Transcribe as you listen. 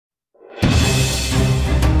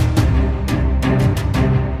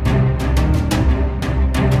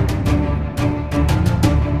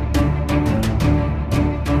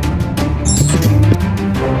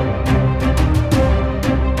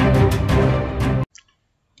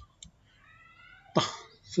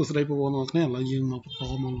សួស្តីបងប្អូនទាំងគ្នាឥឡូវយើងមកបន្ត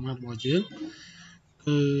មកលំហាត់របស់យើង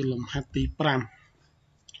គឺលំហាត់ទី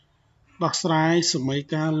5ដោះស្រាយសមី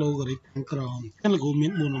ការ logarithm ខាងក្រោមតែលោកគ្រូមា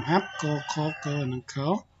ន4លំហាត់កខកនិងខ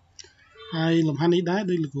ហើយលំហាត់នេះដែរ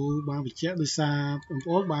ដោយលោកគ្រូបានបញ្ជាក់ដោយសារបងប្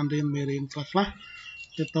អូនបានរៀនមេរៀនខ្លះ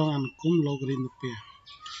ទៅតអនុគម logarithm និព្វា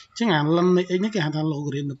អញ្ចឹងអាលិននៃ x នេះគេហៅថា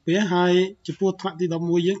logarithm និព្វាហើយចំពោះថ្នាក់ទី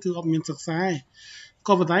11យើងគឺអត់មានសិក្សាទេ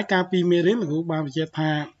ក៏ប៉ុន្តែការពីមេរៀនលោកគ្រូបានបញ្ជាក់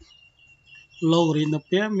ថា logarithm និ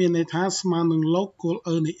ព្វាមានន័យថាស្មើនឹង log គល់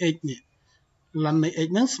នៃ x នេះលិននៃ x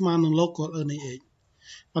ហ្នឹងស្មើនឹង log គល់ នៃ x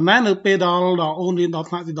ប៉ុន្តែនៅពេលដល់អូនរៀនដល់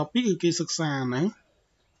ថ្នាក់ទី12គឺគេសិក្សាហ្នឹង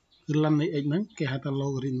គឺលិននៃ x ហ្នឹងគេហៅថា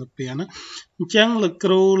logarithm និព្វាហ្នឹងអញ្ចឹងលោក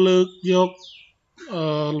គ្រូលើកយក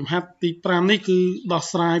លំហាត់ទី5នេះគឺដោះ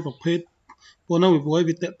ស្រាយប្រភេទពួកហ្នឹង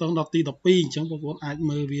វាតកតងដល់ទី12អញ្ចឹងបងប្អូនអាច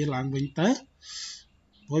មើលវាឡើងវិញទៅ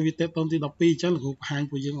ព្រោះវាតកតងទី12អញ្ចឹងលោកគ្រូបង្ហាញ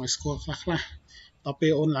ពួកយើងឲ្យស្គាល់ខ្លះដល់ពេ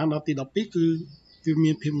លអូនឡើងដល់ទី12គឺវា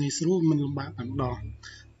មានភាពងាយស្រួលមិនលំបាកតែម្ដង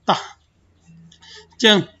តោះអញ្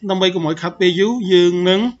ចឹងដើម្បីកុំឲ្យខាត់ពេលយូរយើង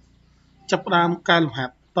នឹងចាប់ផ្ដើមកែលំហា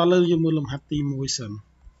ត់តលើយើងមើលលំហាត់ទី1សិន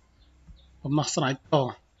ដំណោះស្រាយត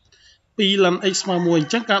2លិន x ស្មើ1អ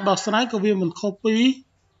ញ្ចឹងការដោះស្រាយក៏វាមិនខុសពី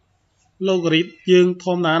logarithm យើងធ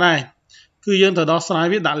ម្មតាដែរគឺយើងត្រូវដោះស្រាយ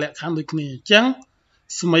វាដាក់លក្ខខណ្ឌដូចគ្នាអញ្ចឹង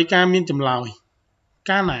សមីការមានចម្លើយ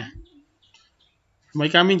កាលណាសមី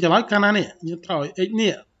ការមានចម្លើយកាលណានេះយើងត្រូវឲ្យ x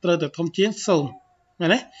នេះត្រូវតែធំជាង0មែ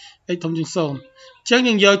នទេ x ធំជាង0អញ្ចឹង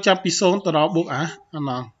យើងយកចាប់ពី0ទៅដល់បូកអា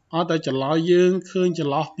ណងអត់តែចម្លើយយើងឃើញច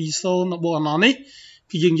ន្លោះពី0ដល់បូកអាណងនេះ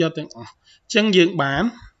គឺយើងយកទាំងអស់អញ្ចឹងយើងបាន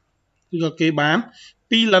គឺក៏គេបាន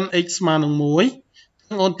2លិន x ស្មើនឹង1អញ្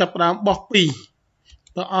ចឹងអូនចាប់ផ្ដើមបោះ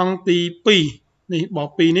2ទៅអង្គទី2នេះបោះ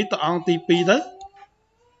2នេះទៅអង្គទី2ទៅ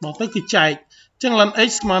បោះទៅគឺចែកអញ្ចឹងលិន x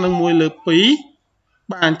ស្មើនឹង1លើ2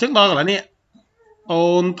បាទអញ្ចឹងដល់កន្លែងនេះអូ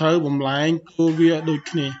នត្រូវបំលែងគូវាដូច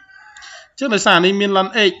គ្នាអញ្ចឹងដោយសារនេះមានលិន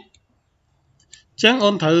x អញ្ចឹងអូ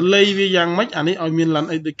នត្រូវលេខវាយ៉ាងម៉េចអានេះឲ្យមានលិន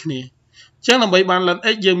x ដូចគ្នាអញ្ចឹងដើម្បីបានលិន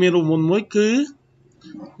x យើងមានរូបមន្តមួយគឺ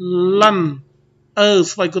លិន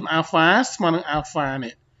ស្វ័យគុណ alpha ស្មើនឹង alpha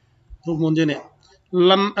នេះរូបមន្តយើងនេះ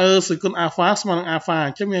លិនស្វ័យគុណ alpha ស្មើនឹង alpha អ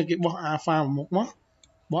ញ្ចឹងមានគេបោះ alpha មក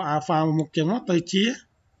បោះ alpha មកចឹងមកទៅជា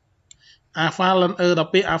alpha លិនដល់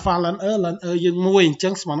ពេល alpha លិនយើង1អញ្ចឹ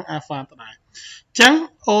ងស្មើនឹង alpha ដដែលអញ្ចឹង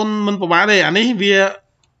អូនមិនពិបាកទេអានេះវា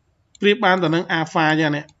ប្រៀបបានទៅនឹង alpha ចឹ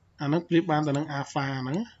ងនេះអាហ្នឹងប្រៀបបានទៅនឹង alpha ហ្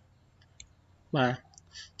នឹងបាទ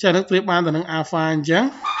ចឹងហ្នឹងប្រៀបបានទៅនឹង alpha អញ្ចឹ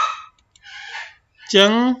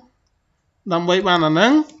ងដើម្បីបានអាហ្នឹ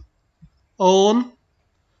ងអូន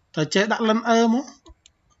ត្រូវចេះដាក់លិនមក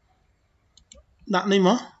ដាក់នេះម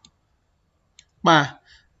កបាទ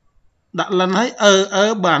ដាក់លិនឲ្យ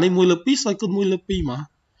បាទនេះ1លើ2ស្វ័យគុណ1លើ2មក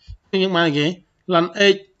អញ្ចឹងយើងបានគេលិន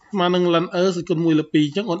x ស្មើនឹងលិនស្វ័យគុណ1លើ2អ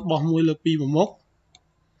ញ្ចឹងអូនបោះ1លើ2មកមុខ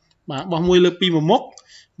បាទបោះ1លើ2មកមុខ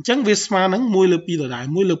អញ្ចឹងវាស្មើនឹង1លើ2ដដែល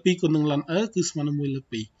1លើ2គុណនឹងលិនគឺស្មើនឹង1លើ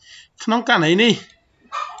2ក្នុងករណីនេះ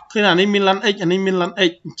ឃើញអានេះមានលិន x អានេះមានលិន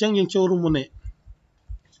x អញ្ចឹងយើងចូលរូបមន្តនេះ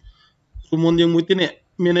រូបមន្តយើងមួយទៀតនេះ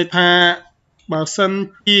មានន័យថាបើសិន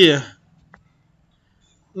ជា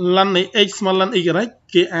លិននៃ x ស្មើលិន y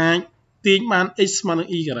គេអាចទាញបាន x ស្មើនឹង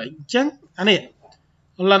y អញ្ចឹងអានេះ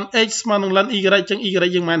លិន x ស្មើនឹងលិន y អញ្ចឹង y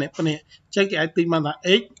យើងបាននេះប៉ុណ្ណេះអញ្ចឹងគេអាចទាញបានថា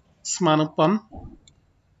x ស្មើនឹងប៉ុណ្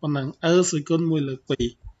ណឹងស្វ័យគុណ1លើ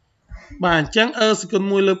2បាទអញ្ចឹងស្វ័យគុណ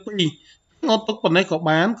1លើ2អត់ទុកប៉ុណ្ណេះក៏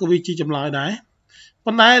បានក៏វាជាចម្លើយដែរ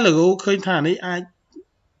ប៉ុន្តែលោកគ្រូឃើញថានេះអាច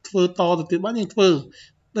ធ្វើតទៅទៀតបានយើងធ្វើ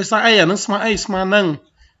ដោយសារអីអានឹងស្មើអីស្មើនឹង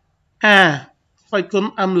a ស្វ័យគុណ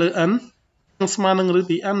m លើ n ស្មើនឹងឬ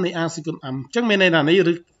ទី n នៃ a ស្វ័យគុណ m អញ្ចឹងមានន័យថានេះ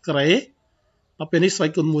ឬការ៉េដល់ពេលនេះស្វ័យ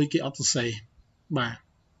គុណ1គេអត់សរសេរបាទ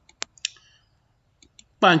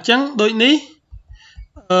អញ្ចឹងដូចនេះ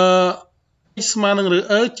x ស្មើនឹងឬ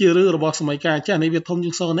ជាឬរបស់សមីការអញ្ចឹងនេះវាធំជា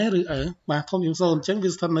ង0ទេឬបាទធំជាង0អញ្ចឹងវា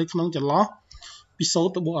ស្ថិតនៅក្នុងចន្លោះពី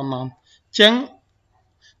0ទៅបូកអំណំអញ្ចឹង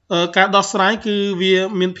ការដោះស្រាយគឺវា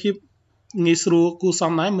មានភាពងាយស្រួលគួរស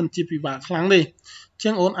មដែរមិនជាពិបាកខ្លាំងទេអញ្ចឹ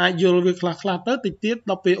ងអូនអាចយល់វាខ្លះទៅតិចទៀត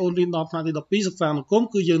ដល់ពេលអូនរៀនដល់ថ្នាក់ទី12សិក្សាអនុគម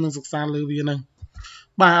គឺយើងនឹងសិក្សាលើវាហ្នឹង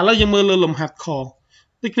បាទឥឡូវយើងមើលលើលំហាត់ខ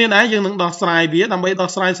ដូចគ្នាដែរយើងនឹងដោះស្រាយវាដើម្បីដោះ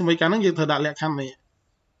ស្រាយសមីការហ្នឹងយើងត្រូវដាក់លក្ខខណ្ឌនេះ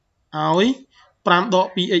ឲ្យ5ដក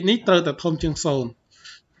 2x នេះត្រូវតែធំជាង0អញ្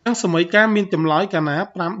ចឹងសមីការមានចម្លើយកាលណា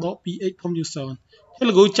5ដក 2x ធំជាង0ហើយ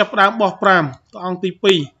លោកគ្រូចាប់ផ្ដើមបោះ5ទៅអង្គទី2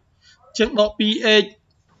អញ្ចឹងដក 2x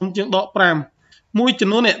ធំជាងដក5មួយចំ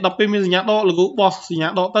នួននេះដល់ពេលមានសញ្ញាដកលោកគ្រូបោះសញ្ញា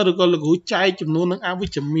ដកទៅឬក៏លោកគ្រូចែកចំនួននឹងអវិ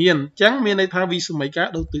ជ្ជមានអញ្ចឹងមានន័យថាវាសមីការ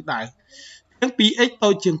ដូចទិសដៅអញ្ចឹង 2x តូ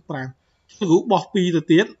ចជាង5លោកគ្រូបោះ2ទៅ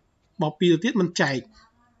ទៀតមិនចែក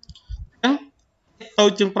អញ្ចឹងតូ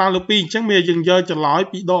ចជាង5លើ2អញ្ចឹងមានយើងយកចម្លើយ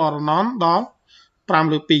ពីដកអរណនដល់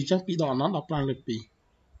5លើ2អញ្ចឹងពីដកអរណនដល់5លើ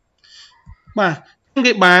2បាទ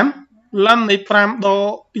គេបានលិននៃ5ដក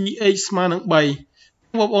 2x ស្មើនឹង3ប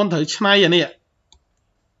ងប្អូនត្រូវឆ្នៃអានេះ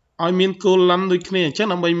ឲ្យមានគោលលិនដូចគ្នាអញ្ចឹង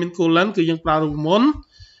ដើម្បីមានគោលលិនគឺយើងប្រើរូបមន្ត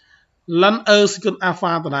លិន secant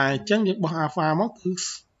alpha ដដែលអញ្ចឹងយើងបោះ alpha មកគឺ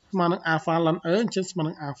ស្មើនឹង alpha លិន អញ្ចឹងស្មើ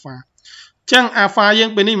នឹង alpha អញ្ចឹង alpha យើង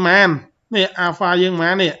ពេលនេះប៉ុន្មាននេះ alpha យើងប៉ុ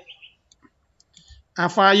ន្មាននេះ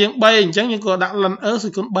alpha យើង 3 អញ្ចឹងយើងក៏ដាក់លិន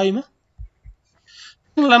secant 3មក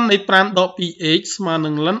លិននៃ5ដក 2x ស្មើនឹ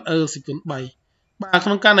ងលិន secant 3បាទក្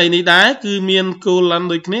នុងករណីនេះដែរគឺមានគោលលិន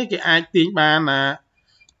ដូចគ្នាគេអាចទាញបានណា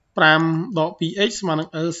5ដក 2x ស្មើនឹង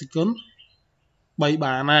secant 3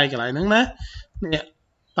បានហើយកន្លែងហ្នឹងណានេះ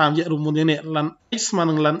តាមរយៈរូបមន្តនេះលិន x ស្មើ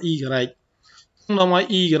នឹងលិន y នាំឲ្យ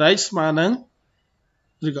y ស្មើនឹង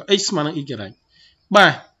ឬក៏ x ស្មើនឹង y បា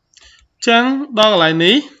ទអញ្ចឹងដល់កន្លែង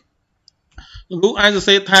នេះលោកគ្រូអាចសរ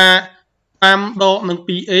សេរថា5ដកនឹង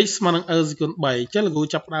 2x ស្មើនឹង secant 3អញ្ចឹងលោកគ្រូ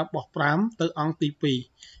ចាប់ផ្ដើមបោះ5ទៅអង្គទី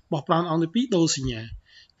2បោះ5អង្គទី2ដូរសញ្ញា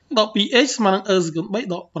ដក 2x ស្មើនឹង secant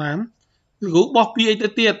 3ដក5លោកគ្រូបោះ 2x ទៅ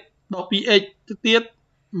ទៀតដក 2x ទៅទៀត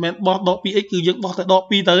មិនមែនបោះដក 2x គឺយើងបោះទៅដក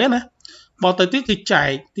2ទៅណាបោះទៅទៀតគឺចែក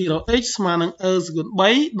ទីដក x ស្មើនឹង secant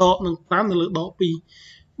 3ដកនឹង5នៅលើដក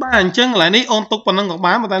2បាទអញ្ចឹងកន្លែងនេះអូនទុកប៉ុណ្ណឹងក៏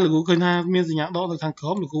បានតែលោកគ្រូឃើញថាមានសញ្ញាដកនៅខាងក្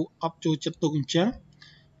រោមលោកគ្រូអត់ចូលចិត្តទុកអញ្ចឹង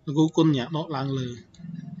លោកគ្រូគុណសញ្ញាដកឡើងលើ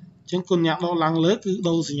អញ្ចឹងគុណសញ្ញាដកឡើងលើគឺ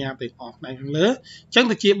ដូរសញ្ញាទៅអស់ផ្នែកខាងលើអញ្ចឹង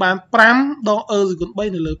ទៅជាបាន5ដក secant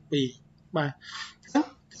 3នៅលើ2បាទ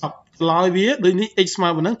ចម្លើយវាដូចនេះ x ស្មើ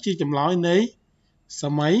ប៉ុណ្ណឹងជាចម្លើយនៃស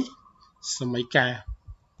មីការ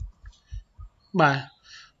បាទ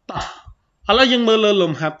តោះឥឡូវយើងមើលលើ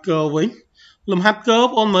លំហាត់កវិញលំហាត់កបង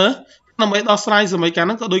ប្អូនមើលដើម្បីដោះស្រាយសមីការហ្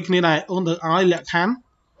នឹងក៏ដូចគ្នាដែរអូនត្រូវឲ្យលក្ខខណ្ឌ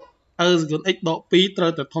secant x ដក2ត្រូ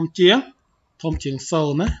វតែធំជាង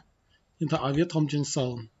0ណាយើងត្រូវឲ្យវាធំជាង0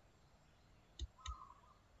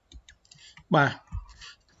បាទ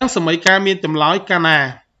អញ្ចឹងសមីការមានចម្លើយកាលណា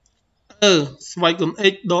ស្វ័យគុណ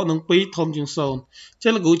x ដកនឹង2ធំជាង0អញ្ចឹ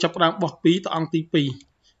ងលោកគ្រូចាប់ផ្ដើមបោះ2ទៅអង្គទី2អ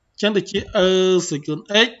ញ្ចឹងទៅជា secant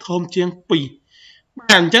x ធំជាង2បាទ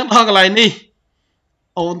អញ្ចឹងដល់កន្លែងនេះ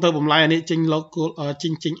អូនទៅបំលែងអានេះចេញលោកគោលចេ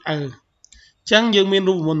ញអញ្ចឹងយើងមាន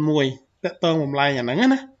រូបមន្តមួយតកតងបំលែងអាហ្នឹង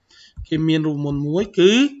ណាគេមានរូបមន្តមួយ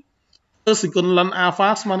គឺ secant ln alpha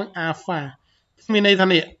ស្មើនឹង alpha មានន័យថា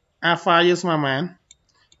នេះ alpha យើងស្មើប៉ុន្មាន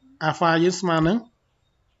alpha យើងស្មើនឹង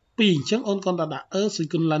2អញ្ចឹងអូនគាត់ដាក់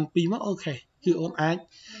secant ln 2មកអូខេគឺអូនអាច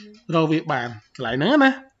រកវាបានកន្លែងហ្នឹង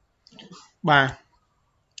ណាបាទ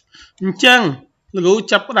អញ្ចឹងលោកគ្រូ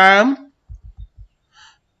ចាប់ផ្ដើម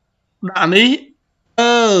ដាក់នេះ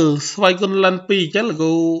ស្វ័យគុណលិន2អញ្ចឹងលោកគ្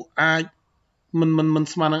រូអាចមិន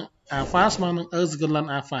ស្មើនឹង alpha ស្មើនឹង secant ln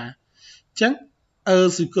alpha អញ្ចឹង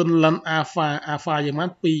secant ln alpha យ៉ាងម៉េច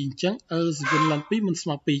2អញ្ចឹងsecant ln 2មិនស្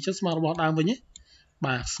មើ2អញ្ចឹងស្មើរបស់ដើមវិញទេ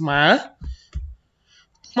បាទស្មើ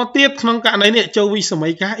មកទៀតក្នុងករណីនេះចូលវិសមី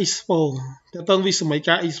ការ expo តើតើវិសមី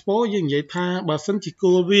ការ expo យើងនិយាយថាបើសិនជា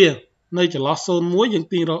គោលវានៅចន្លោះ0 1យើង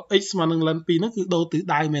ទាញរក x ស្មើនឹង ln 2ហ្នឹងគឺដូរទិស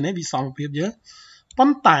ដៅមែនទេវិសមភាពយើងប៉ុ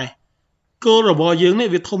ន្តែគោលរបស់យើងនេះ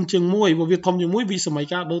វាធំជាង1បើវាធំជាង1វិសមី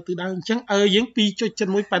ការដូរទិសដៅអញ្ចឹងយើង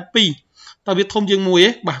 2.7182 តើវាធំជាង1ទេ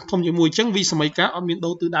បាទធំជាង1អញ្ចឹងវិសមីការអត់មានដូ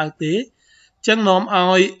រទិសដៅទេអញ្ចឹងនាំ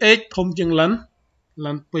ឲ្យ x ធំជាង ln 2អ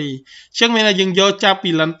ញ្ចឹងមានថាយើងយកចាប់ពី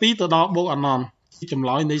ln 2ទៅដល់បូកអណន្តជាចម្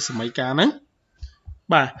លើយនៃសមីការហ្នឹង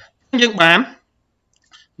បាទយើងបាន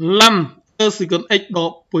ln secant x ដ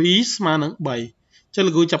ក2ស្មើនឹង3អញ្ចឹង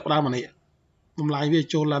លោកគ្រូចាប់ផ្ដើមអានេះបំលែងវា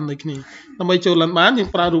ចូល ln ដូចគ្នាដើម្បីចូល ln បានយើង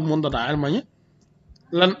ប្រើរូបមន្តដដែលមិញ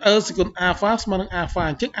ln secant alpha ស្មើនឹង alpha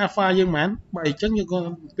អញ្ចឹង alpha យើងប៉ុន្មាន3អញ្ចឹងយើងក៏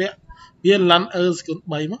ពាក់វា ln secant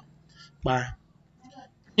 3មកបាទ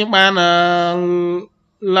យើងបាន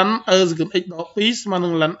ln secant x ដក2ស្មើនឹ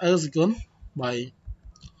ង ln secant 3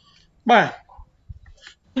បាទ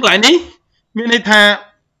កន្លែងនេះមានន័យថា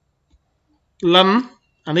ln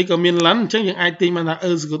អានេះក៏មាន ln អញ្ចឹងយើងអាចទាញបានថា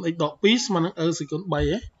secant x ដក2ស្មើនឹង secant 3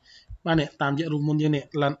ហ៎បាទនេះតាមរយៈរូបមន្តយើងនេះ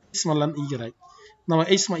ln x ស្មើ ln y នាំឲ្យ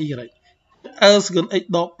x ស្មើ y secant x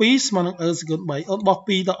ដក2ស្មើនឹង secant 3អូនបោះ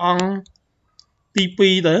2ទៅអង្គទី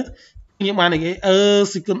2ទៅយើងបានអីគេ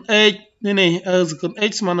secant x នេះ secant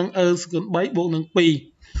x ស្មើនឹង secant 3បូកនឹង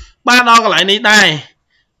2បាទដល់កន្លែងនេះដែរ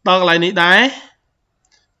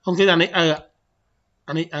អូនគេថានេះ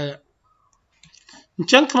អានេះអញ្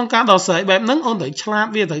ចឹងក្នុងការដោះស្រាយបែបហ្នឹងអូនត្រូវឆ្លាត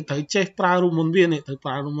វាត្រូវចេះប្រើរូបមន្តវានេះត្រូវប្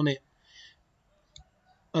រើរូបមន្តនេះ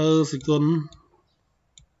secant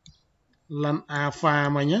ln alpha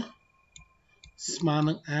មិញណាស្មើ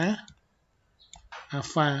នឹង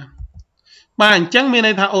alpha បាទអញ្ចឹងមាន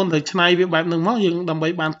ន័យថាអូនត្រូវឆ្នៃវាបែបហ្នឹងមកយើងដើម្បី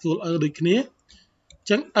បានគោលដូចគ្នាអញ្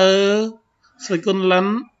ចឹងsecant ln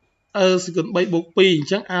secant 3បូក2អញ្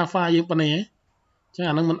ចឹង alpha យើងប៉ុណ្ណេះអញ្ចឹង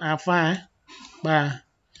អាហ្នឹងមិន alpha បាទ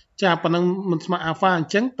ចាប៉ុណ្ណឹងមិនស្មើ alpha អ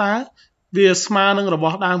ញ្ចឹងតើ វាស្មើនឹងរប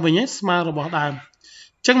ស់ដើមវិញឯងស្មើរបស់ដើមអ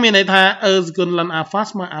ញ្ចឹងមានន័យថា e សកុន ln alpha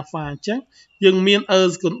ស្មើ alpha អញ្ចឹងយើងមាន e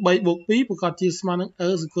សកុន 3 បូក 2 ប្រកបជាស្មើនឹង e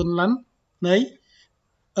សកុន ln នៃ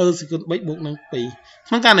e សកុន 3 បូកនឹង 2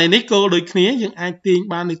 ក្នុងករណីនេះគោលដូចគ្នាយើងអាចទាញ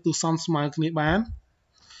បាននៃទូសំស្មើគ្នាបាន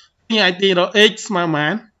យើងអាចទាញរក x ស្មើប៉ុន្មា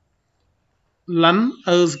ន ln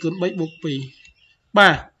e សកុន 3 បូក 2 បា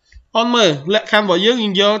ទអូនមើលលក្ខខណ្ឌរបស់យើង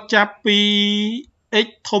យកចាប់ពី x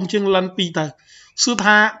ធំជាង ln 2 ទៅសួរ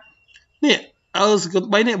ថានេះ e សកុន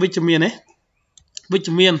 3 នេះវិជ្ជមានទេវិជ្ជ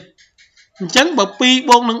មានអញ្ចឹងបើ2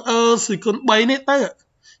បូកនឹង e សកុន 3 នេះទៅ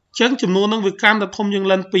អញ្ចឹងចំនួននឹងវាកាន់តែធំជាង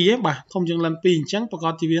ln 2 ទេបាទធំជាង ln 2 អញ្ចឹងប្រក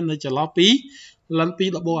បជាវានៅចន្លោះពី ln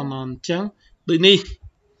 2 ដល់បូកអាណនអញ្ចឹងដូចនេះ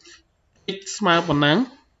x ស្មើប៉ុណ្ណឹង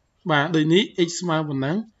បាទដូចនេះ x ស្មើប៉ុណ្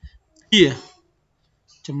ណឹងជា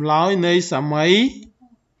ចម្លើយនៃសម័យ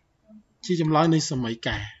ជាចម្លើយនៃសម័យ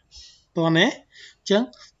កាលតោះណាអញ្ចឹង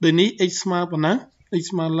ដូចនេះ x ស្មើប៉ុណ្ណឹង x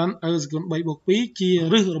ស្មើ ln e សកុន 3 បូក 2 ជា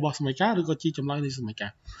ឫសរបស់សម័យកាលឬក៏ជាចម្លើយនៃសម័យកា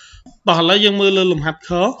លតោះឥឡូវយើងមើលលើលំហាត់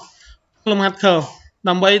ខ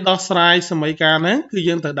ដើម្បីដោះស្រាយសម័យកាលហ្នឹងគឺ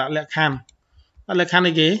យើងត្រូវដាក់លក្ខខណ្ឌលក្ខខណ្ឌ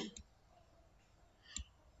អីគេ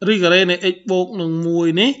ឬការ៉េនៃ x បូកនឹង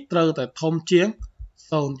 1 នេះត្រូវតែធំជាង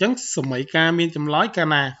 0 អញ្ចឹងសម័យកាលមានចម្លើយកាល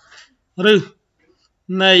ណាឬ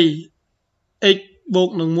នៃ x បូក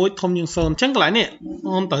នឹង 1 ធំជាង 0 អញ្ចឹងកន្លែងនេះ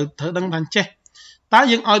អូនត្រូវដឹងថាចេះតើ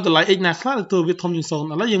យើងឲ្យតម្លៃ x ណាខ្លះទៅវាធំជាង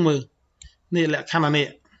 0 ឥឡូវយើងមើលនេះលក្ខខណ្ឌអានេះ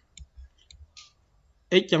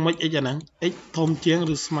x យ៉ាងម៉េច x អាហ្នឹង x ធំជាង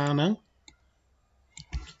ឬស្មើនឹង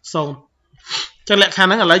 0 ចឹងលក្ខខណ្ឌ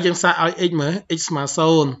ហ្នឹងឥឡូវយើងសាកឲ្យ x មើល x ស្មើ 0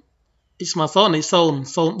 x ស្មើ 0 នេះ 0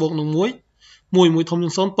 0 បូកនឹង 1 1ធំជា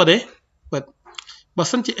ង 0 ពិតទេពិតបើ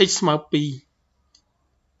សិនជា x ស្មើ 2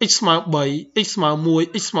 x ស្មើ 3 x ស្មើ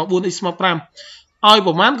 1 x ស្មើ 4 x ស្មើ 5ឲ្យ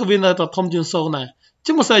ប្រមាណក៏វានៅតែធំជាង 0 ដែរអញ្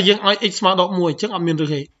ចឹងបើសិនយើងឲ្យ x ស្មើដក 1 អញ្ចឹងអត់មានឫស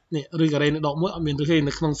ទេនេះឬការ៉េនៃដក 1 អត់មានឫសទេ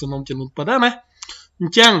នៅក្នុងសំណុំចំនួនពិតណាអ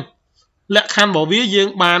ញ្ចឹងលក្ខខណ្ឌរបស់វាយើង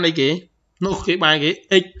បានអីគេនោះគេបានគេ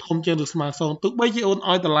x ធំជាងឬស្មើ 0 ទោះបីជាអូន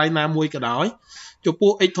ឲ្យតម្លៃណាមួយក៏ដោយចំ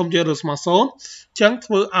ពោះ x ធំជាងឬស្មើ 0 អញ្ចឹង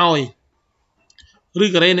ធ្វើឲ្យឬ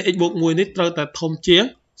ការ៉េនៃ x បូក 1 នេះត្រូវតែធំជាង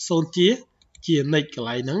 0 ជានិច្ចកន្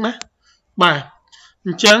លែងហ្នឹងណាបាទអ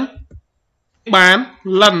ញ្ចឹងបាន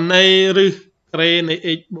ln នៃឬការ៉េនៃ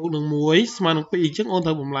x បូកនឹង 1 ស្មើនឹង 2 អញ្ចឹងអូនត្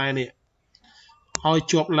រូវបំលែនេះឲ្យ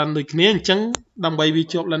ជាប់ ln ដូចគ្នាអញ្ចឹងដើម្បីវា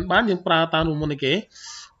ជាប់ ln បានយើងប្រើតាមរូបមន្តនេះគេ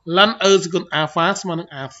ln e សកុន alpha ស្មើនឹង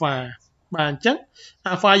alpha បាទអញ្ចឹង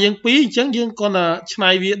alpha យើង 2 អញ្ចឹងយើងគ្រាន់តែឆ្នៃ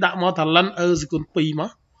វាដាក់មកថា ln e សកុន 2 មក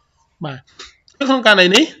បាទក្នុងករណី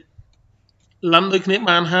នេះ ln ដូចគ្នា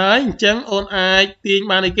បានហើយអញ្ចឹងអូនអាចទាញ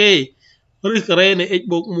បានអីគេឬការ៉េនៃ x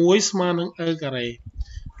បូក 1 ស្មើនឹង e ការ៉េ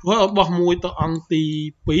ព្រោះអូនបោះ 1 ទៅអង្គទី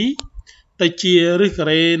 2 ទៅជាឬកា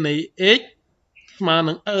រ៉េនៃ x ស្មើ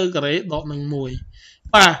នឹង e ការ៉េដកនឹង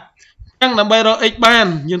 1 បាទអញ្ចឹងដើម្បីរក x បាន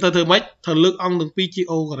យើងត្រូវធ្វើម៉េចត្រូវលើកអង្គទាំងពីរជា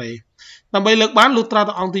o ការ៉េដើម្បីលើកបានលុះត្រា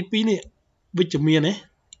តែអង្គទី 2 នេះវិជ្ជមានទេ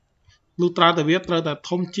លុះត្រាតែវាត្រូវតែ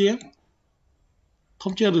ធំជាង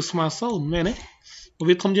ឬស្មើ 0 មែនទេបើ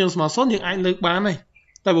វាធំជាងស្មើ 0 យើងអាចលើកបានទេ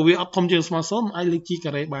តែបើវាអត់ធំជាងស្មើ 0 មិនអាចលើកជា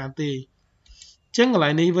ការ៉េបានទេអញ្ចឹងកន្លែ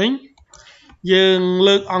ងនេះវិញយើង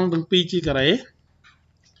លើកអង្គទាំងពីរជាការ៉េ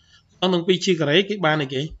អង្គទាំងពីរជាការ៉េគេបានអី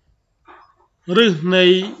គេឬនៃ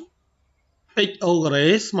x o ការ៉េ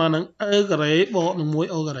ស្មើនឹង e ការ៉េបូកនឹង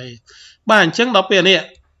 1 o ការ៉េបាទអញ្ចឹងដល់ពេលនេះ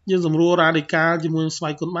យើងសម្រួលរ៉ាឌីកាល់ជាមួយស្វ័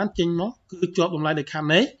យគុណបានចេញមកគឺជាប់តម្លៃនៃខណ្ឌ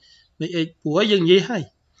នៃ x ព្រោះយើងនិយាយហើយ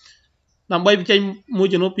ដើម្បីបញ្ចេញមួយ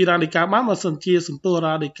ចំនួនពីរ៉ាឌីកាល់បានបើសិនជាសន្ទុះ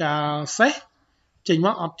រ៉ាឌីកាល់សេសចេញម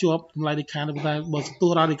កអត់ជាប់តម្លៃនៃខណ្ឌតែបើសន្ទុះ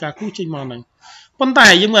រ៉ាឌីកាល់គូចេញមកហ្នឹងប៉ុន្តែ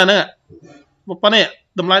យើងមើលហ្នឹងប៉ុណ្ណេះ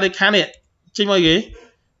តម្លៃនៃខណ្ឌនេះចេញមកគេ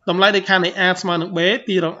តម្លៃនៃខណ្ឌនៃ a ស្មើនឹង b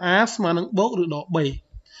ទីរក a ស្មើនឹងបូកឬដក b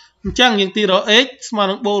អញ្ចឹងយើងទីរក x ស្មើ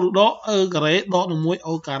នឹងបូកឬដក e ការ៉េដកនឹង 1 o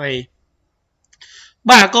ការ៉េ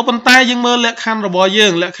បាទក៏ប៉ុន្តែយើងមើលលក្ខខណ្ឌរបស់យើ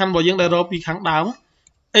ងដែលរកពីខាងដើម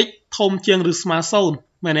x ធំជាងឬស្មើ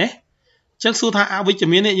 0 មែនទេអញ្ចឹងសួរថាអវិជ្ជ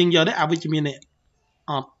មាននេះយើងយកទេអវិជ្ជមាននេះ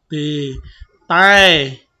អត់ទេតែ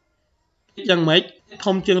យ៉ាងម៉េច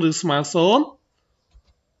ធំជាងឬស្មើ 0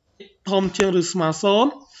 ធំជាងឬស្មើ 0 អ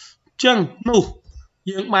ញ្ចឹងនោះ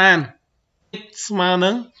យើងបាន x ស្មើនឹ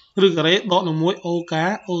ងឬការ៉េដកនឹង 1 o កា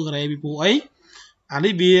រ៉េពីព្រោះអីអា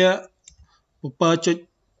នេះវា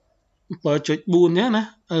 7.4 ណា e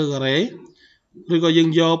ការ៉េឬក៏យើង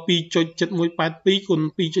យក 2.7182 គុណ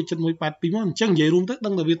 2.7182 មកអញ្ចឹងនិយាយរួមទៅដឹ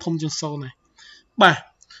ងថាវាធំជាង 0 ហើយបាទ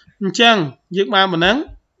អញ្ចឹងយើងបានប៉ុណ្ណឹង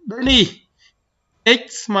ដូចនេះ x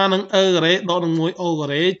ស្មើនឹង e ការ៉េដកនឹង 1 o កា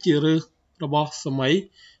រ៉េជាឫសរបស់សម័យ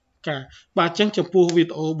កាលបាទអញ្ចឹងចំពោះវី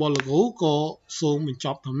ដេអូរបស់លោកគ្រូក៏សូមបញ្ច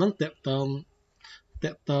ប់ត្រឹមហ្នឹងតក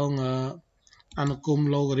តង អនុគម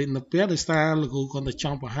logarithm នៅពេលដោយសារលោកគ្រូគាត់តែច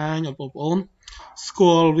ង់បង្ហាញឲ្យបងប្អូនស្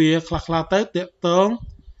គាល់វាខ្លះៗទៅតាក់ទង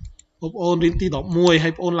បងប្អូនរៀនទី11ហើ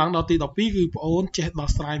យបងប្អូនឡើងដល់ទី12គឺបងប្អូនចេះដោះ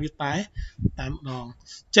ស្រាយវាតែម្ដង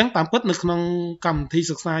អញ្ចឹងតាមពិតនៅក្នុងកម្មវិធី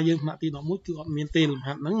សិក្សាយើងថ្នាក់ទី11គឺអត់មានទេលំ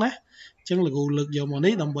ហាត់ហ្នឹងណាអញ្ចឹងលោកគ្រូលើកយកមក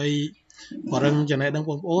នេះដើម្បីបរិញ្ញចំណេះដឹង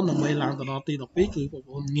បងប្អូនដើម្បីឡើងទៅដល់ទី12គឺបង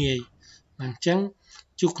ប្អូនងាយអញ្ចឹង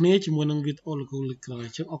ជួបគ្នាជាមួយនឹងវីដេអូលោកគ្រូលើកក្រោយអ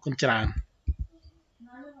ញ្ចឹងអរគុណច្រើន